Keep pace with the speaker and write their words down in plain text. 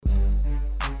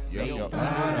Yo.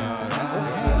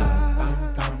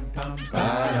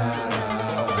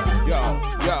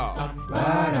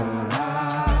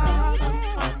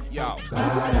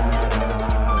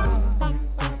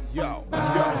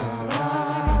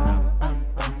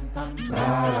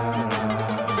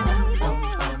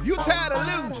 You tired of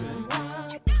losing?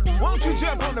 Won't you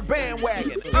jump on the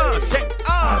bandwagon?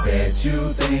 I bet you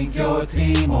think your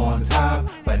team on top,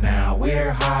 but now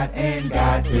we're hot and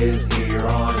got this here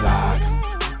on lock.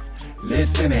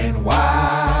 Listen and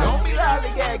watch. Don't be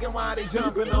lollygagging while they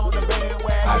jumping on the bandwagon.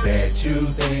 I bet you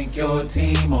think your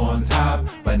team on top,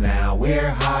 but now we're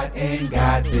hot and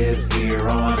got this here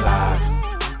on lock.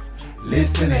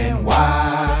 Listen and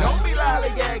watch. Don't be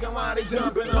lollygagging while they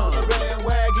jumping on the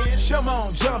bandwagon. Come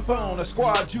on, jump on a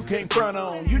squad you can't front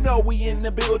on. You know we in the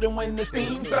building when this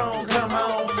theme song come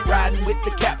on. Riding with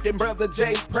the captain, brother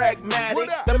Jay Pragmatic,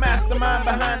 the mastermind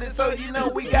behind it, so you know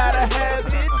we gotta have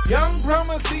it. Young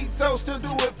Promosito still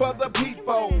do it for the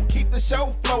people. Keep the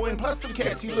show flowing, plus some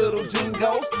catchy little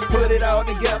jingles. Put it all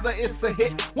together, it's a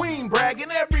hit. We ain't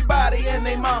bragging, everybody and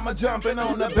they mama jumping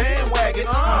on the bandwagon.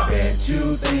 I bet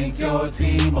you think your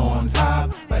team on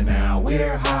top, but now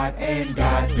we're hot and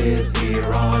got this here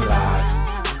on lock.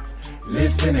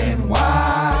 Listen and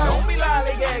watch. Don't be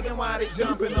lollygagging while they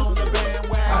jumping on the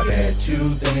bandwagon. I bet you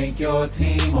think your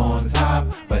team on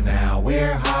top, but now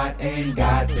we're hot and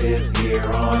got this here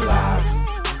on lock.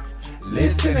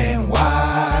 Listen and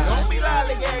watch. Don't be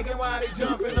lollygagging while they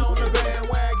jumping on the bandwagon.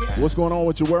 What's going on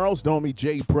with your world? Stormy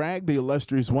J. Bragg, the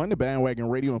illustrious one, the Bandwagon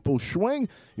Radio in full swing.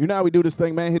 You know how we do this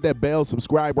thing, man. Hit that bell,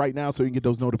 subscribe right now so you can get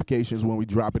those notifications when we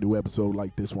drop a new episode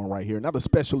like this one right here. Another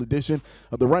special edition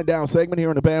of the Rundown segment here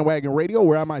on the Bandwagon Radio,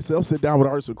 where I myself sit down with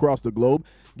artists across the globe,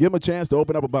 give them a chance to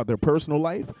open up about their personal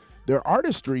life, their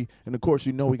artistry, and of course,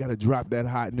 you know we got to drop that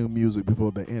hot new music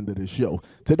before the end of the show.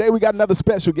 Today we got another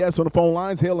special guest on the phone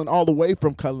lines, hailing all the way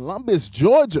from Columbus,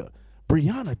 Georgia.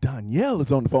 Brianna Donniel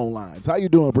is on the phone lines. How you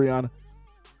doing, Brianna?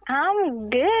 I'm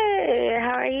good.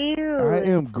 How are you? I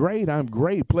am great. I'm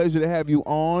great. Pleasure to have you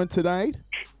on tonight.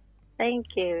 Thank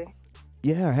you.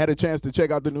 Yeah, I had a chance to check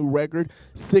out the new record,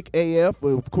 Sick AF.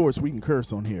 Well, of course, we can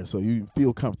curse on here, so you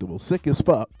feel comfortable. Sick as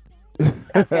fuck.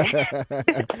 Okay.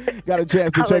 Got a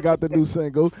chance to check out the new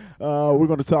single. We're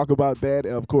going to talk about that.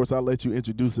 And of course, I'll let you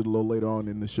introduce it a little later on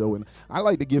in the show. And I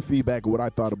like to give feedback of what I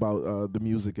thought about the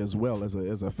music as well as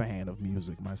a fan of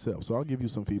music myself. So I'll give you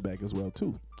some feedback as well,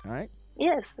 too. All right?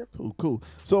 Yes. Cool.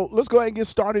 So let's go ahead and get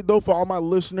started, though, for all my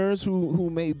listeners who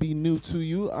may be new to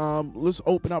you. Let's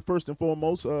open up first and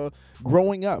foremost.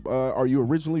 Growing up, are you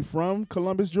originally from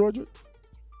Columbus, Georgia?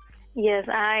 Yes,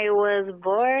 I was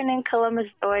born in Columbus,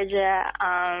 Georgia.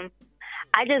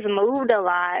 I just moved a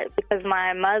lot because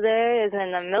my mother is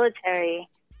in the military.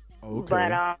 Okay.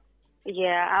 But,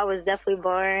 yeah, I was definitely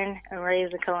born and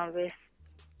raised in Columbus.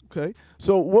 Okay.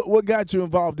 So what got you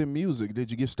involved in music?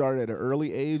 Did you get started at an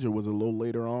early age or was it a little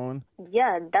later on?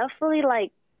 Yeah, definitely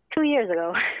like 2 years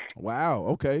ago. Wow.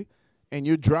 Okay. And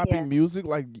you're dropping music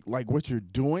like what you're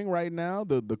doing right now?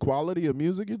 The quality of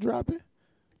music you're dropping?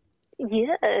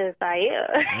 Yes, I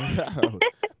am. Wow.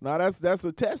 Now that's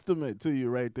a testament to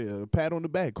you right there. A pat on the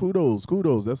back. Kudos.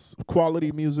 That's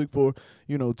quality music for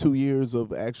 2 years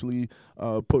of actually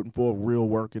putting forth real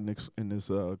work in this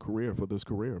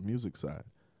career, music side.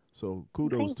 So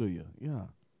kudos to you.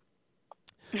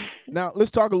 Yeah. Now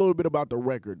let's talk a little bit about the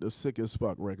record, the Sick as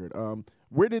Fuck record.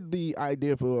 Where did the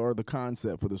idea or the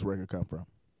concept for this record come from?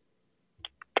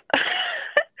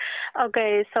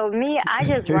 Okay, so me, I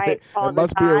just write all the time. It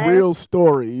must be a real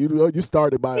story. You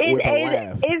started with a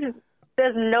laugh.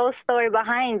 There's no story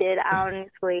behind it,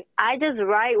 honestly. I just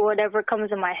write whatever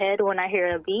comes in my head when I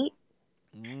hear a beat.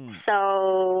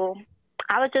 So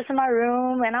I was just in my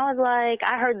room, and I was like,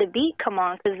 I heard the beat come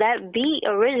on, because that beat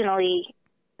originally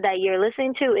that you're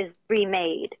listening to is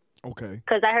remade. Okay.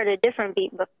 Because I heard a different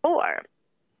beat before.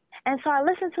 And so I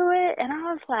listened to it, and I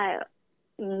was like,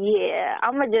 yeah,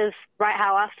 I'm going to just write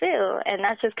how I feel. And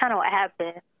that's just kind of what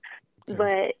happened. Okay.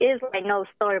 But it's like no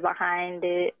story behind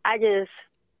it. I just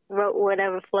wrote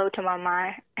whatever flowed to my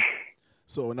mind.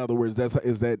 So in other words,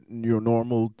 is that your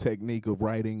normal technique of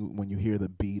writing? When you hear the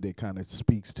beat, it kind of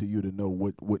speaks to you to know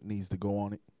what needs to go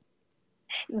on it?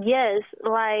 Yes.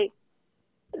 Like,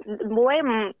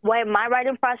 the way my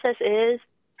writing process is,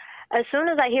 as soon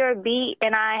as I hear a beat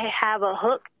and I have a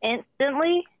hook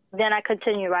instantly, then I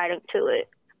continue writing to it.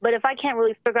 But if I can't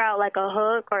really figure out like a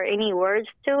hook or any words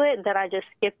to it, then I just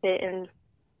skip it and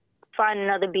find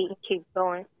another beat and keep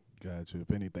going. Gotcha.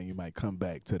 If anything, you might come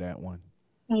back to that one.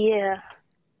 Yeah.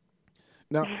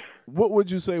 Now, what would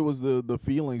you say was the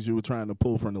feelings you were trying to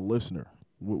pull from the listener?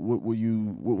 What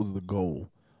was the goal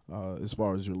as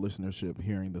far as your listenership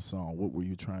hearing the song? What were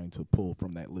you trying to pull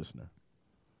from that listener?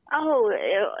 Oh,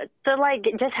 to like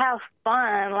just have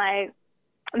fun, like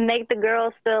make the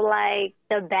girls feel like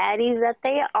the baddies that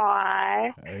they are,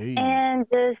 Hey. and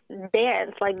just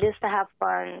dance, like just to have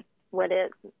fun with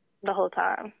it the whole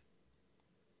time.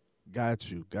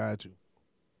 Got you.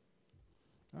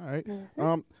 All right.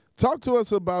 Talk to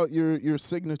us about your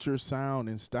signature sound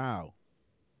and style.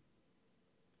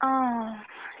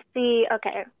 See,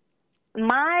 okay.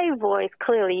 My voice,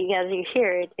 clearly, as you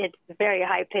hear it, it's very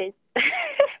high pitched.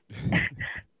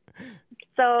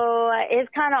 So it's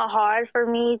kind of hard for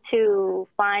me to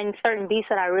find certain beats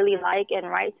that I really like and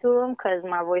write to them because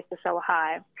my voice is so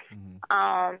high.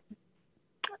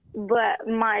 But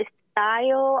my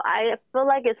style, I feel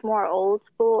like it's more old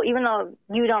school, even though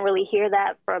you don't really hear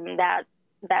that from that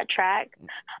track.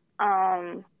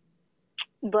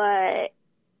 But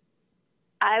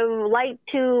I like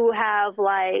to have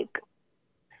like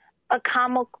a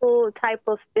comical type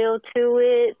of feel to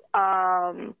it,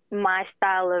 my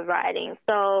style of writing.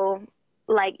 So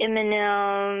like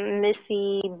Eminem,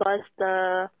 Missy,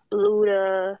 Busta,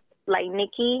 Luda, like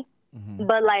Nicki,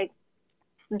 but like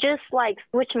just like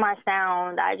switch my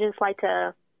sound. I just like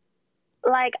to,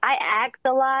 like, I act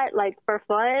a lot, like for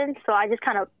fun, so I just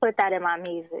kind of put that in my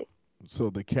music. So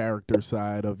the character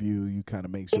side of you kind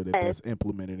of make sure that that's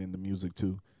implemented in the music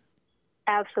too.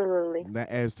 Absolutely. And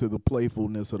that adds to the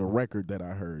playfulness of the record that I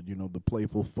heard, the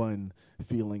playful, fun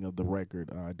feeling of the record.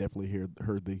 I definitely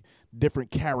heard the different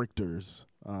characters,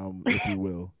 if you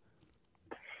will.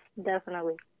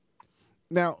 Definitely.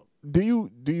 Now, do you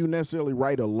necessarily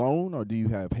write alone, or do you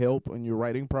have help in your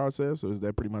writing process, or is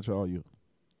that pretty much all you?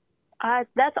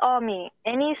 That's all me.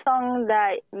 Any song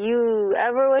that you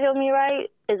ever would hear me write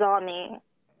is all me.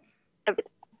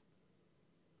 Everything.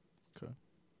 Okay.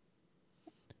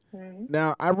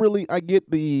 Now, I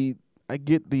get the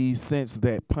sense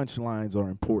that punchlines are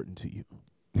important to you.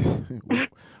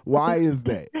 Why is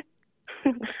that?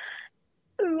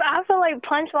 I feel like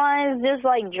punchlines just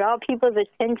like draw people's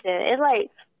attention. It's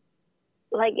like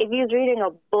if you was reading a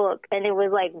book and it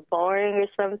was like boring or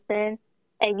something,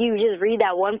 and you just read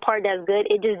that one part that's good,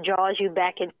 it just draws you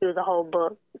back into the whole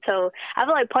book. So I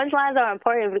feel like punchlines are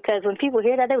important because when people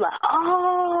hear that, they're like,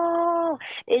 oh,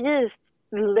 it just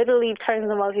literally turns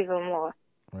them up even more.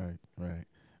 Right.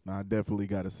 Now, I definitely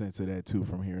got a sense of that, too,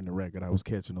 from hearing the record. I was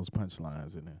catching those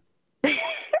punchlines in there.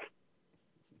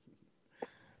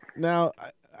 Now,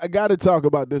 I got to talk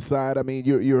about this side. I mean,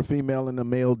 you're a female in a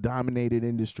male-dominated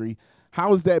industry.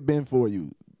 How has that been for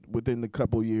you within the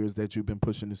couple years that you've been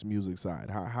pushing this music side?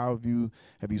 How have you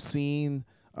seen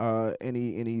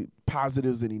any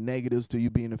positives, any negatives to you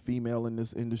being a female in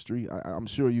this industry? I'm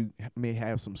sure you may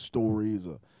have some stories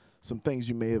or some things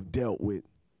you may have dealt with.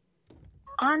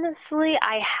 Honestly,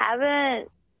 I haven't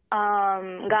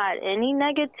got any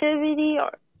negativity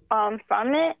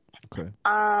from it. Okay.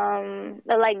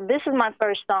 Like, this is my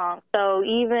first song, so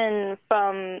even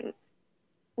from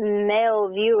male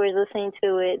viewers listening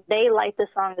to it, they like the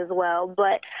song as well.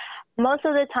 But most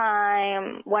of the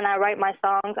time when I write my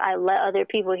songs, I let other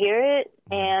people hear it,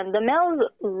 and the males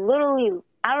literally,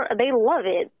 they love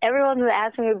it. Everyone's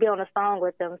asking me to be on a song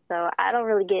with them, so I don't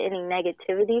really get any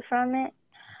negativity from it.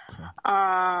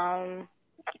 Okay.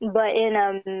 But in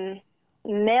a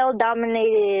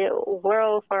male-dominated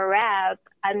world for rap,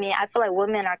 I mean, I feel like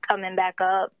women are coming back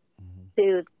up to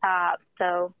the top,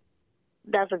 so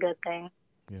that's a good thing.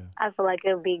 Yeah. I feel like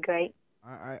it'll be great.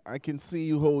 I can see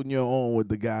you holding your own with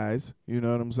the guys. You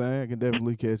know what I'm saying? I can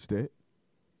definitely catch that.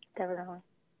 Definitely.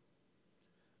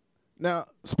 Now,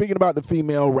 speaking about the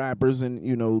female rappers and,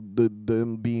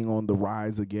 them being on the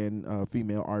rise again,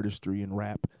 female artistry and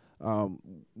rap, how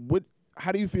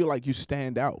do you feel like you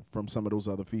stand out from some of those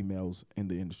other females in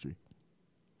the industry?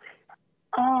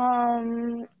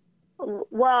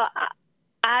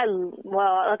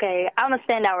 Well, okay, I'm going to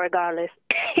stand out regardless.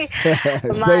 Say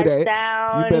My that.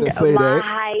 sound, You better say my that.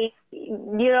 height,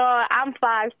 I'm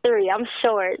 5'3", I'm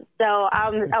short, so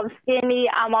I'm skinny,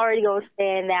 I'm already going to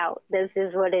stand out. This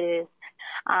is what it is.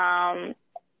 And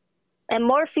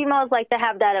more females like to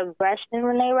have that aggression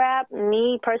when they rap.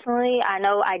 Me, personally, I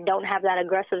know I don't have that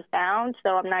aggressive sound,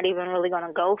 so I'm not even really going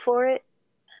to go for it.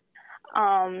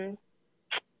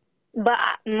 But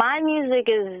my music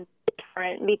is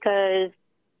different because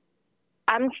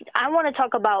I want to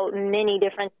talk about many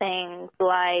different things,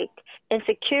 like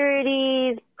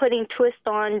insecurities, putting twists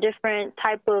on different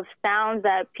type of sounds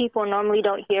that people normally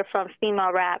don't hear from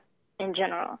female rap in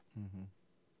general. Mm-hmm.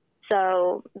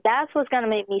 So that's what's going to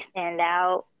make me stand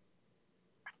out,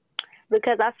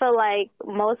 because I feel like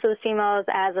most of the females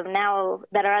as of now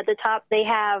that are at the top, they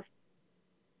have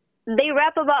they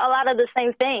rap about a lot of the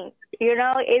same things. You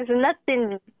know, it's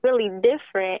nothing really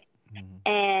different,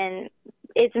 and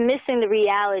it's missing the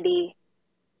reality,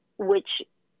 which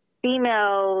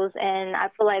females and I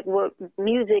feel like what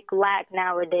music lack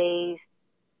nowadays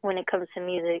when it comes to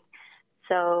music.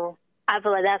 So I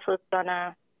feel like that's what's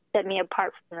gonna set me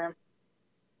apart from them.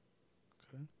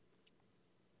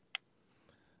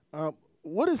 Okay.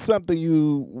 What is something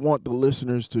you want the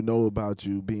listeners to know about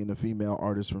you being a female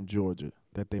artist from Georgia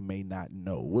that they may not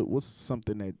know? What's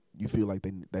something that you feel like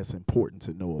that's important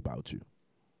to know about you?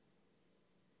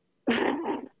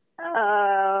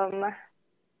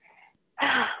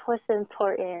 What's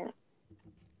important?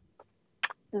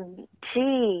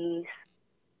 Jeez.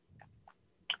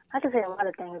 I can say a lot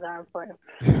of things are important.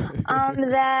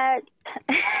 That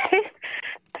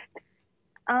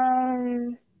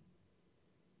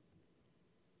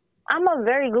I'm a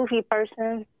very goofy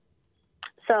person.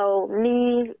 So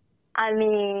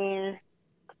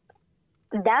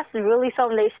that's really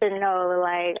something they should know.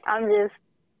 Like, I'm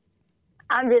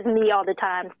just me all the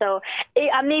time. So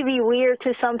I may be weird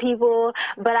to some people,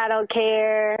 but I don't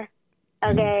care.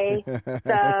 Okay? So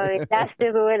that's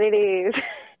just what it is.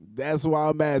 That's why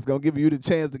I'm asking. Gonna give you the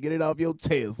chance to get it off your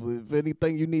chest. If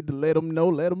anything you need to let them know,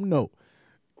 let them know.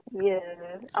 Yeah,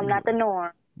 I'm not the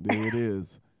norm. There it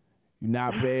is. You're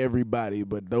not for everybody,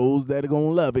 but those that are gonna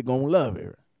love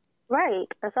it. Right.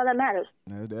 That's all that matters.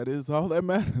 That is all that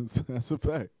matters. That's a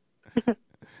fact.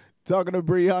 Talking to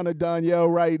Brianna Donniel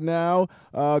right now,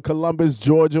 Columbus,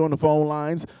 Georgia, on the phone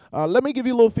lines. Let me give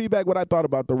you a little feedback what I thought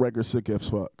about the record, Sick as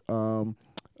Fuck.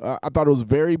 I thought it was a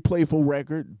very playful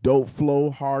record, dope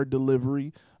flow, hard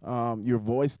delivery. Your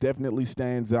voice definitely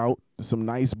stands out. Some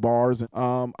nice bars. I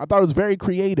thought it was very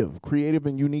creative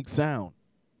and unique sound.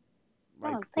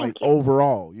 Like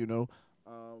overall, you know.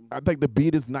 I think the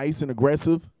beat is nice and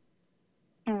aggressive.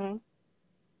 Mm-hmm.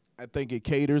 I think it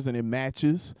caters and it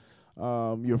matches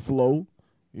your flow.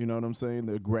 You know what I'm saying?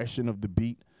 The aggression of the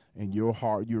beat, and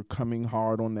you're coming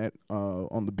hard on that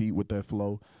on the beat with that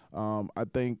flow. I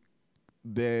think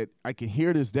that I can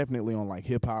hear this definitely on like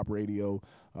hip hop radio,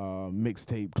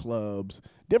 mixtape clubs,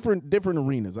 different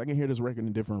arenas. I can hear this record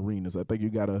in different arenas. I think you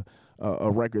got a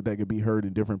record that could be heard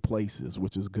in different places,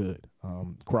 which is good.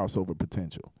 Crossover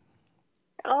potential.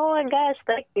 Oh my gosh,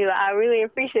 thank you. I really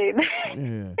appreciate that.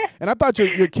 Yeah. And I thought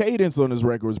your cadence on this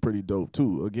record was pretty dope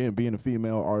too. Again, being a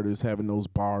female artist, having those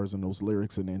bars and those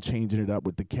lyrics and then changing it up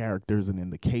with the characters and then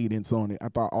the cadence on it. I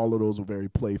thought all of those were very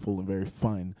playful and very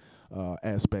fun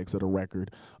aspects of the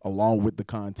record, along with the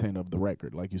content of the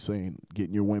record. Like you're saying,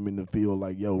 getting your women to feel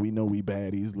like, yo, we know we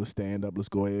baddies. Let's stand up. Let's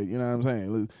go ahead. You know what I'm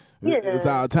saying? It's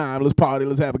our time. Let's party.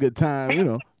 Let's have a good time, you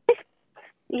know.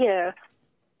 Yeah.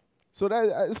 So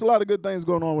it's a lot of good things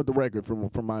going on with the record from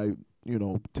my,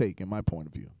 take and my point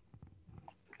of view.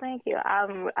 Thank you.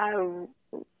 I'm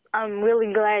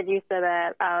really glad you said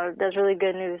that. That's really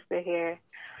good news to hear,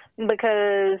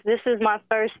 because this is my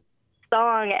first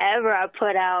song ever I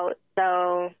put out,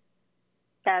 so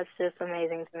that's just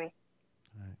amazing to me.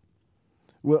 Right.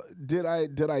 Well, did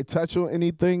I touch on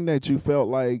anything that you felt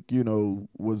like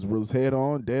was head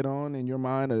on, dead on in your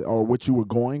mind, or what you were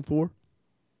going for?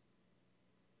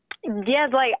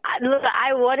 Yes, like, look,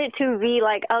 I want it to be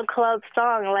like a club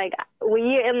song. Like, when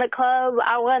you're in the club,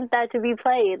 I want that to be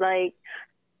played. Like,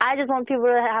 I just want people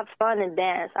to have fun and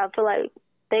dance. I feel like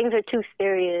things are too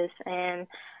serious, and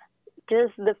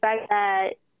just the fact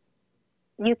that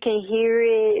you can hear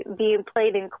it being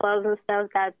played in clubs and stuff,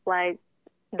 that's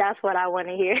what I want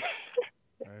to hear.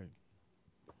 Right.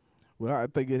 Well, I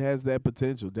think it has that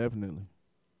potential, definitely.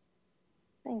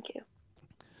 Thank you.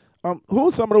 Who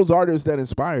are some of those artists that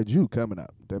inspired you coming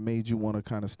up, that made you want to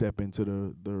kind of step into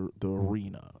the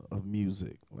arena of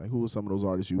music? Like, who are some of those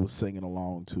artists you were singing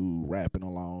along to, rapping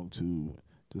along to,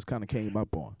 just kind of came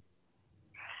up on?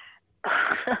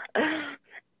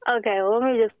 Okay, well,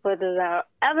 let me just put this out.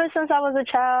 Ever since I was a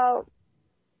child,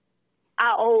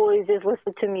 I always just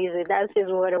listened to music. That's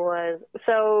just what it was.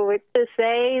 So to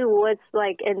say what's,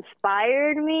 like,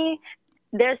 inspired me,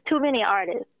 there's too many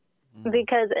artists.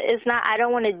 Because it's not, I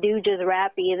don't want to do just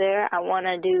rap either. I want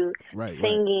to do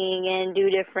singing and do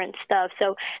different stuff.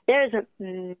 So there's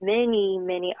many,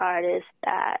 many artists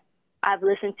that I've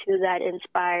listened to that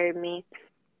inspired me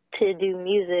to do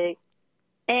music.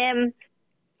 And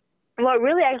what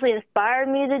really actually inspired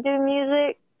me to do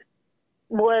music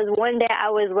was one day I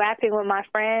was rapping with my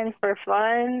friend for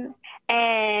fun,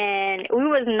 and we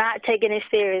was not taking it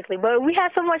seriously, but we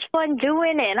had so much fun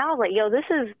doing it, and I was like, yo, this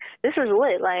is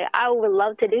lit. Like, I would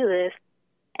love to do this.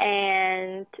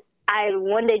 And I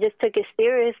one day just took it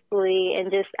seriously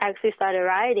and just actually started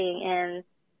writing, and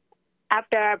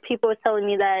after people were telling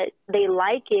me that they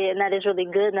like it and that it's really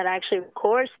good and that I actually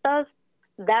record stuff,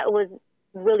 that was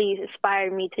really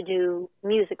inspired me to do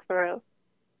music for real.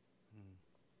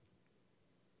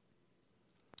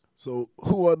 So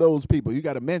who are those people? You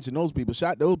got to mention those people.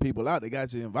 Shout those people out. They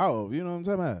got you involved. You know what I'm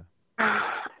talking about?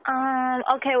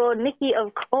 Okay, well, Nikki,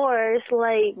 of course,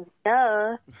 like,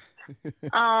 duh.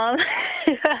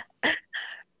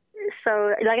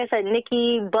 So, like I said,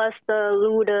 Nikki, Busta,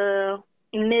 Luda,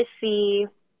 Missy.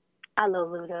 I love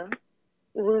Luda.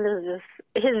 Luda's just,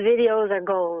 his videos are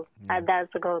gold. Yeah.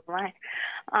 That's the gold line.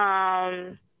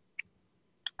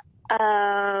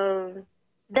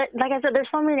 Like I said, there's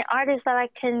so many artists that I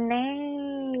can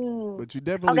name. But you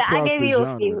definitely Okay, I crossed gave the you a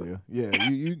genre few. there. Yeah,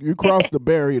 you crossed the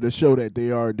barrier to show that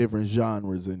there are different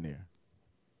genres in there.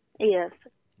 Yes.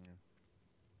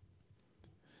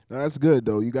 Now, that's good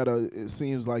though. It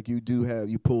seems like you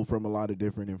pull from a lot of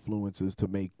different influences to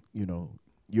make,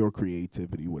 your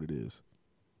creativity what it is.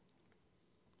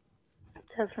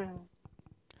 Definitely.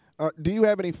 Do you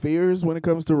have any fears when it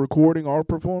comes to recording or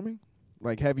performing?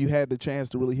 Like, have you had the chance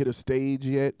to really hit a stage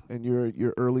yet in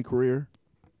your early career?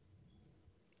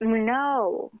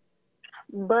 No,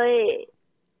 but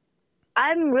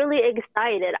I'm really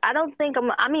excited. I don't think I'm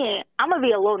going to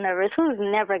be a little nervous. Who's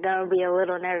never going to be a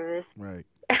little nervous? Right.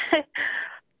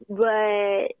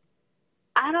 But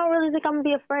I don't really think I'm going to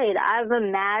be afraid. I've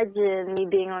imagined me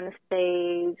being on a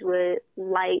stage with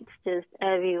lights just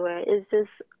everywhere. It's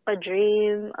just a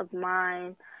dream of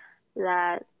mine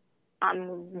that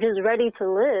I'm just ready to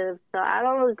live. So I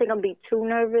don't really think I'm going to be too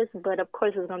nervous, but of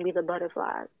course it's going to be the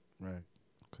butterflies. Right.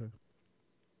 Okay.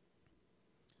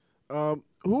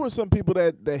 Who are some people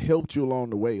that helped you along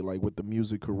the way, like with the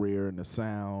music career and the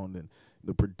sound and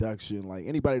the production? Like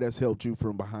anybody that's helped you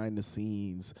from behind the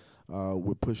scenes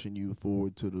with pushing you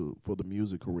forward for the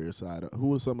music career side?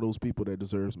 Who are some of those people that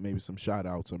deserves maybe some shout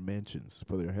outs or mentions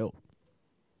for their help?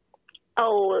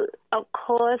 Oh, of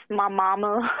course, my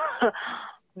mama.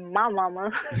 My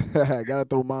mama. Gotta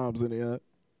throw moms in there.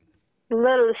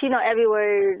 Literally, she know every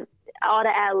word, all the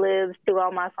ad-libs to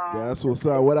all my songs. That's what's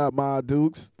up. What up, Ma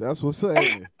Dukes? That's what's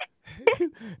happening.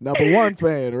 Number one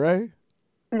fan, right?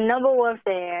 Number one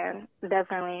fan,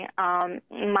 definitely.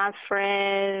 My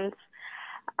friends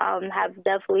have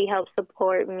definitely helped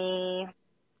support me.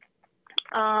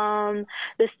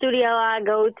 The studio I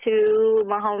go to,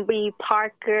 my homie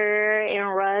Parker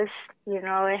and Russ,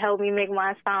 it helped me make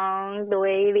my song the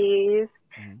way it is.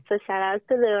 Mm-hmm. So shout out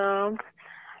to them.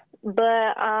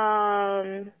 But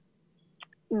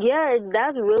yeah,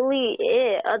 that's really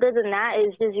it. Other than that,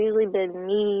 it's just usually been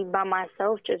me by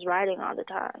myself just writing all the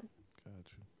time.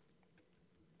 Gotcha.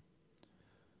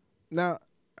 Now,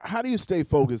 how do you stay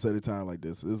focused at a time like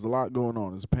this? There's a lot going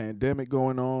on. There's a pandemic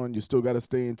going on. You still got to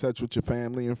stay in touch with your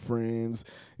family and friends.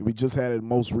 We just had the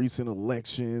most recent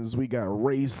elections. We got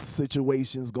race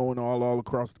situations going all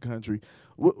across the country.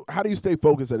 How do you stay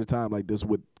focused at a time like this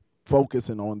with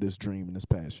focusing on this dream and this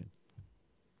passion?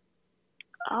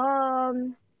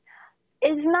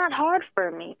 It's not hard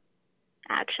for me,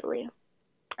 actually.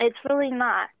 It's really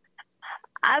not.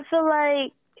 I feel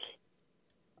like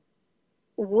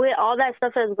with all that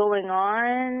stuff that's going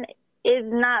on, it's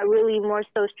not really more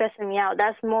so stressing me out.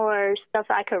 That's more stuff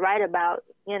I could write about,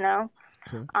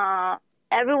 Okay.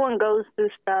 Everyone goes through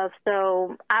stuff,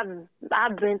 so I've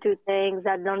been through things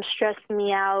that don't stress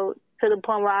me out to the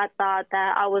point where I thought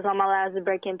that I was on my last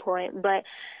breaking point. But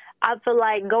I feel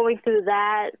like going through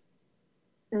that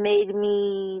made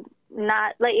me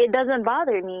not, like, it doesn't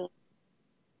bother me.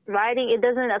 Writing, it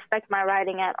doesn't affect my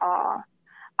writing at all.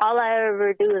 All I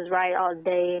ever do is write all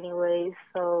day anyways,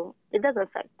 so it doesn't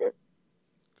affect it.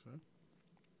 Okay.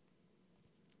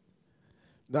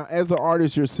 Now, as an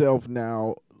artist yourself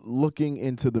now, looking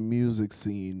into the music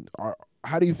scene,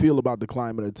 how do you feel about the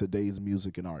climate of today's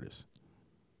music and artists?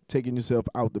 Taking yourself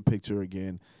out the picture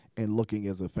again and looking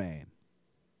as a fan.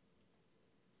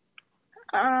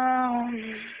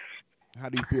 How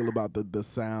do you feel about the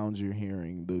sounds you're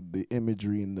hearing, the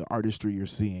imagery and the artistry you're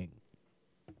seeing?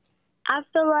 I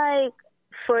feel like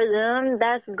for them,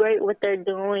 that's great what they're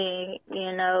doing,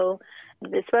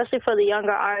 especially for the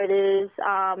younger artists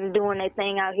doing their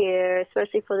thing out here,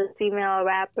 especially for the female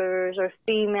rappers or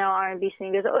female R&B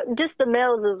singers, or just the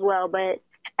males as well, but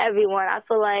everyone. I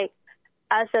feel like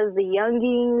us as the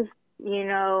youngins,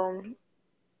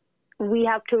 we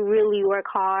have to really work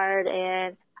hard,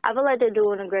 and I feel like they're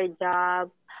doing a great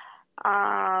job.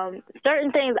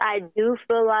 Certain things I do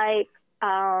feel like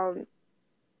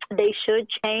they should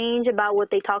change about what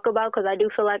they talk about, because I do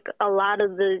feel like a lot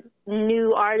of the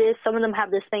new artists, some of them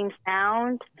have the same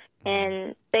sound,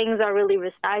 and things are really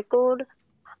recycled.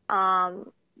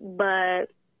 but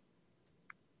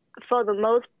for the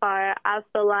most part, I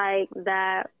feel like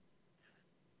that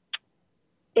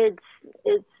it's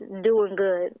doing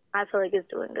good. I feel like it's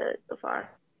doing good so far.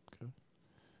 Okay.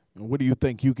 And what do you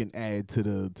think you can add to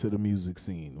the music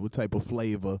scene? What type of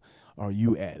flavor are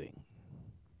you adding?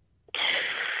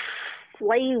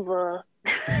 Flavor.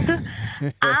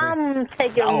 I'm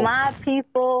taking my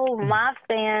people, my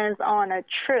fans on a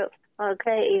trip,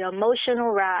 okay? An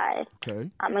emotional ride. Okay.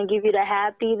 I'm going to give you the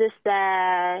happy, the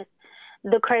sad,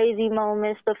 the crazy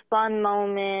moments, the fun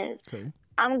moments. Okay.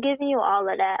 I'm giving you all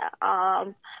of that.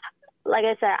 Like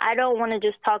I said, I don't want to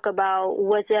just talk about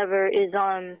whatever is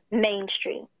on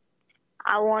mainstream.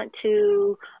 I want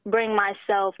to bring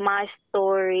myself, my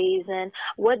stories, and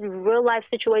what real life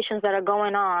situations that are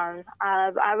going on.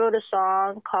 I wrote a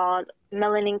song called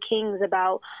Melanin Kings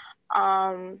about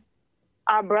our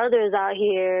brothers out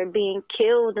here being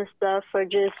killed and stuff for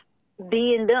just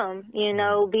being them,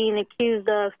 being accused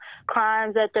of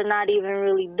crimes that they're not even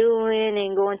really doing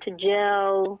and going to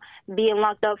jail, being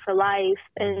locked up for life,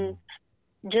 and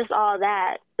just all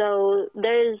that. So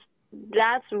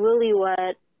that's really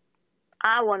what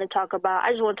I want to talk about.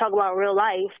 I just want to talk about real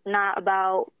life, not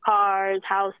about cars,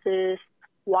 houses,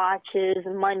 watches,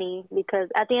 money, because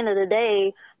at the end of the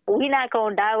day, we're not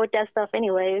going to die with that stuff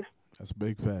anyways. That's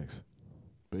big facts.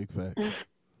 Big facts. Yeah.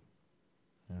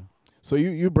 So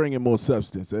you bring in more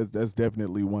substance. That's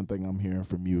definitely one thing I'm hearing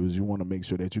from you is you want to make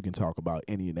sure that you can talk about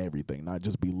any and everything, not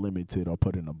just be limited or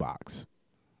put in a box.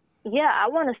 Yeah, I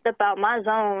want to step out my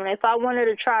zone. If I wanted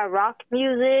to try rock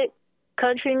music,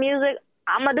 country music,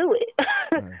 I'm going to do it.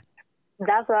 Right.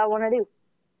 That's what I want to do.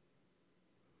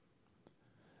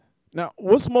 Now,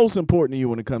 what's most important to you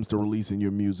when it comes to releasing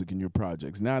your music and your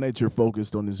projects? Now that you're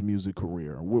focused on this music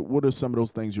career, what are some of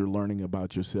those things you're learning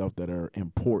about yourself that are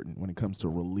important when it comes to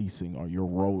releasing or your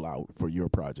rollout for your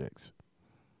projects?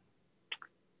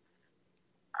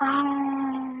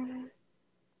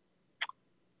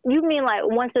 You mean like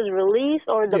once it's released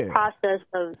or the process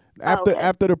of...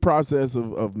 After the process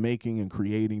of making and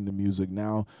creating the music,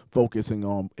 now focusing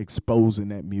on exposing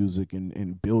that music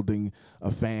and building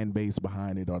a fan base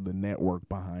behind it or the network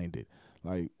behind it.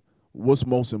 Like, what's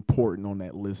most important on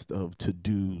that list of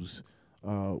to-dos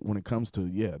when it comes to,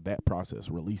 that process,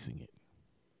 releasing it?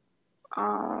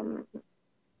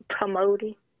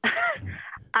 Promoting.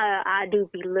 I do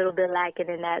be a little bit lacking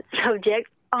in that subject.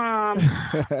 But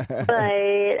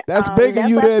that's big of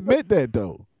you to admit that,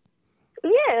 though.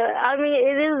 Yeah, I mean,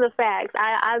 it is a fact.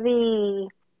 I be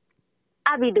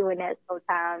doing that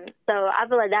sometimes. So I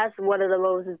feel like that's one of the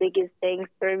most biggest things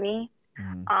for me.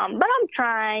 Mm-hmm. But I'm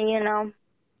trying,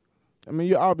 I mean,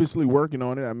 you're obviously working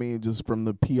on it. I mean, just from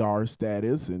the PR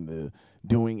status and the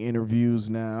doing interviews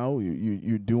now,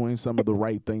 you're doing some of the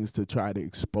right things to try to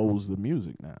expose the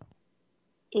music now.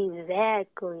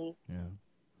 Exactly. Yeah.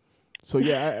 So,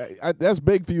 I that's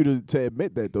big for you to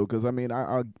admit that, though, because, I mean,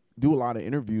 I do a lot of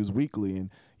interviews weekly, and,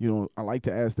 I like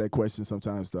to ask that question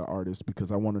sometimes to artists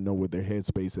because I want to know what their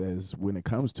headspace is when it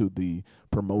comes to the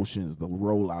promotions, the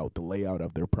rollout, the layout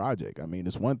of their project. I mean,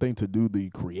 it's one thing to do the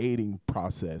creating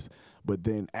process, but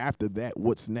then after that,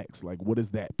 what's next? Like, what is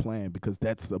that plan? Because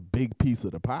that's a big piece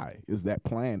of the pie, is that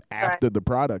plan after the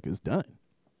product is done.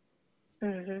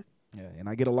 Mm-hmm. Yeah, and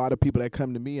I get a lot of people that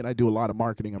come to me, and I do a lot of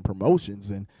marketing and promotions,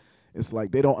 and it's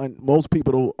like most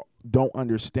people don't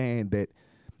understand that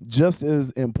just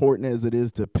as important as it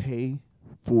is to pay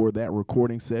for that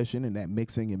recording session and that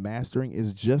mixing and mastering,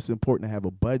 is just important to have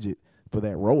a budget for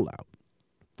that rollout,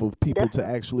 for people to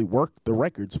actually work the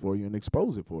records for you and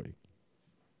expose it for you.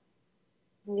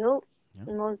 Yep,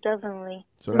 most definitely.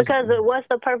 So because what's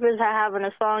the purpose of having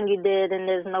a song you did and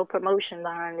there's no promotion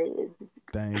behind it?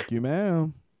 Thank you,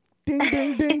 ma'am. Ding,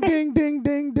 ding, ding, ding, ding,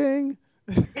 ding, ding.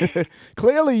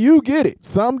 Clearly you get it.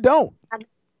 Some don't.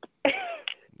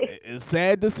 It's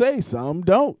sad to say, some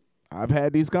don't. I've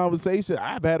had these conversations.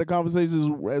 I've had a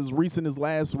conversation as recent as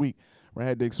last week where I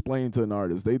had to explain to an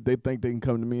artist. They think they can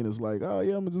come to me and it's like, oh,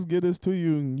 yeah, I'm going to just get this to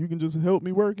you and you can just help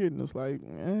me work it. And it's like,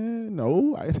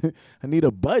 no, I need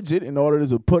a budget in order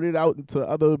to put it out into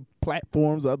other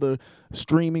platforms, other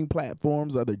streaming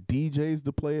platforms, other DJs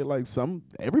to play it. Like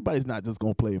everybody's not just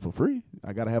going to play it for free.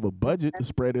 I got to have a budget to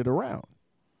spread it around.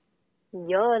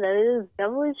 Yo, that is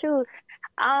definitely true.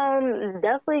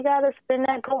 Definitely got to spend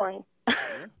that coin.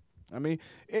 Yeah. I mean,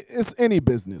 it's any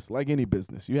business, like any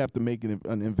business. You have to make an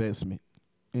investment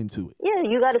into it. Yeah,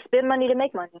 you got to spend money to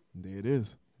make money. There it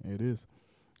is. It is.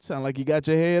 Sound like you got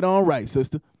your head on right,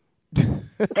 sister.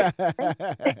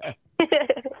 Let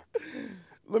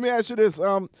me ask you this.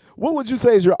 What would you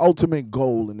say is your ultimate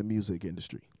goal in the music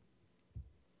industry?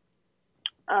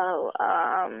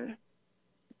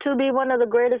 to be one of the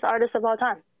greatest artists of all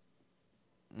time.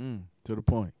 To the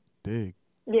point. Dig.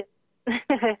 Yeah.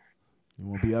 You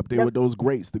want to be up there with those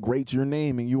greats. The greats you're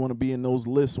naming, you want to be in those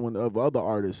lists of other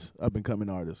artists, up-and-coming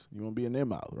artists. You want to be in their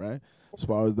mouth, right? As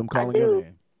far as them calling your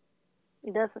name.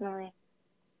 Definitely.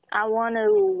 I want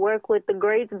to work with the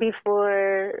greats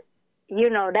before,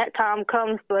 that time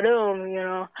comes for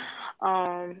them,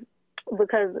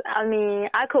 because,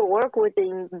 I could work with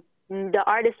the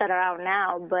artists that are out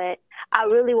now, but I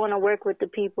really want to work with the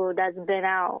people that's been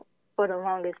out for the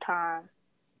longest time.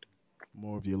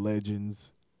 More of your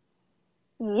legends.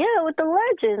 Yeah, with the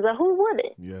legends. Who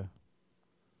wouldn't? Yeah.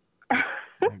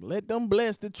 Like, let them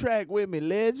bless the track with me,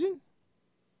 legend.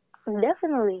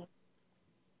 Definitely.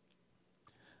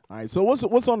 All right, so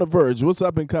what's on the verge? What's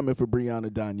up and coming for Brianna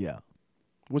Donniel?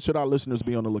 What should our listeners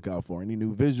be on the lookout for? Any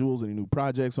new visuals, any new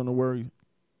projects on the way?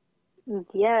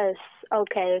 Yes.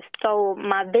 Okay, so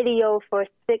my video for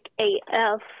Sick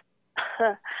AF,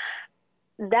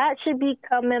 that should be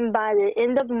coming by the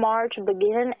end of March,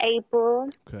 beginning April.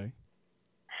 Okay.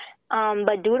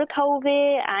 But due to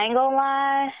COVID, I ain't gonna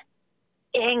lie,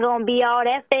 it ain't gonna be all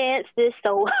that fancy.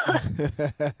 So,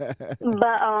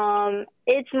 but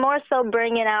it's more so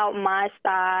bringing out my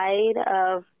side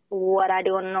of what I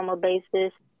do on a normal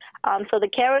basis. So the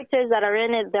characters that are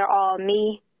in it, they're all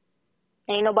me.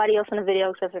 Ain't nobody else in the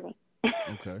video except for me.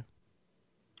 Okay.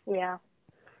 Yeah.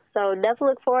 So definitely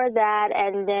look forward to that.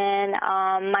 And then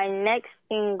my next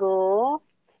single,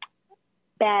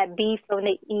 Bad Beef from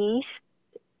the East,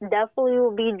 definitely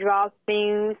will be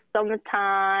dropping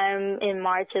sometime in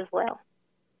March as well.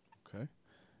 Okay.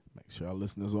 Make sure our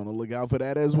listeners on the lookout for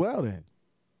that as well then.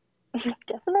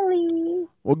 Definitely.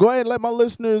 Well, go ahead and let my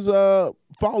listeners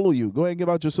follow you. Go ahead and give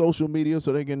out your social media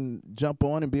so they can jump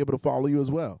on and be able to follow you as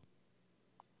well.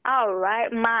 All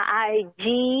right. My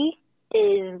IG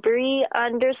is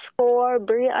Bree_4.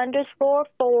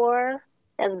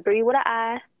 That's Bree with an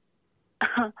I.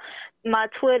 My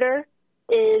Twitter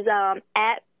is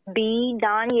at B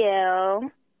Donniel.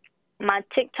 My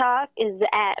TikTok is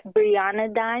at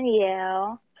Brianna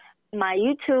Donniel. My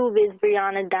YouTube is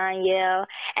Brianna Donniel.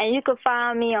 And you can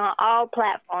find me on all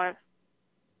platforms.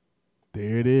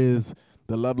 There it is.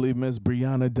 The lovely Miss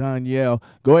Brianna Donniel.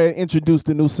 Go ahead and introduce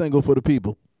the new single for the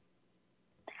people.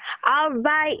 All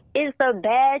right, it's a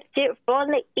bad shit from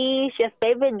the East. Your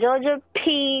favorite Georgia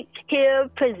Peach here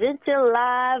presenting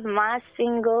live my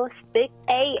single, Sick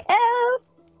AF.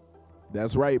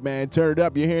 That's right, man. Turn it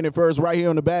up. You're hearing it first right here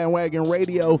on the Bandwagon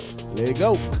Radio. There you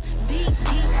go.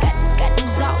 Got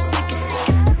these all sick as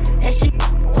that shit.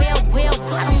 Well,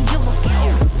 I don't give a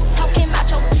fuck. Talking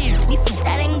about your chick,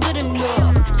 that ain't good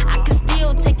enough. I can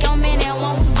still take your man and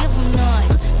won't give him none.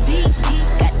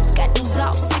 Got these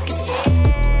all sick as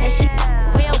that shit.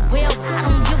 Well, I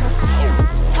don't give a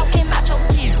fuck. Talking about your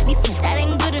chick, that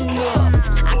ain't good enough.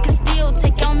 I can still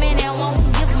take your man and won't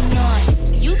give him none.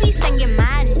 You be singing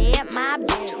my name, my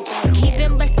bed.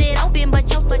 Keeping busted open, but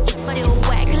your butt still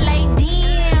whack. Like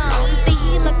damn, see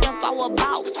he looking for a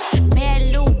boss.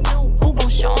 Bad Lou, who gon'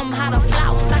 show him how to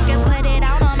flouse? I can put it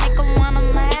out on make him wanna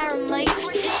marry me.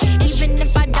 Even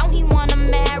if I don't, he wanna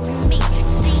marry me.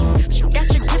 See, that's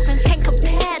the difference, can't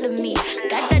compare to me.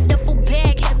 Got that duffel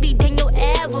bag heavy than you'll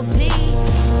ever be.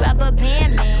 Rubber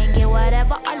band man, get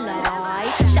whatever I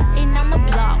like. Shotting on the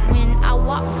block when I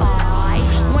walk by.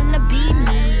 Wanna be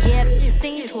me, yeah,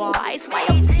 think twice. Why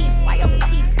your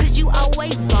teeth? Cause you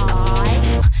always buy.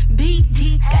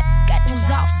 BD got those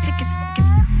off sick as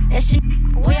that shit.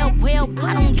 Well,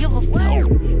 I don't give a fuck.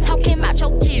 Talking about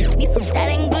your chick, need some that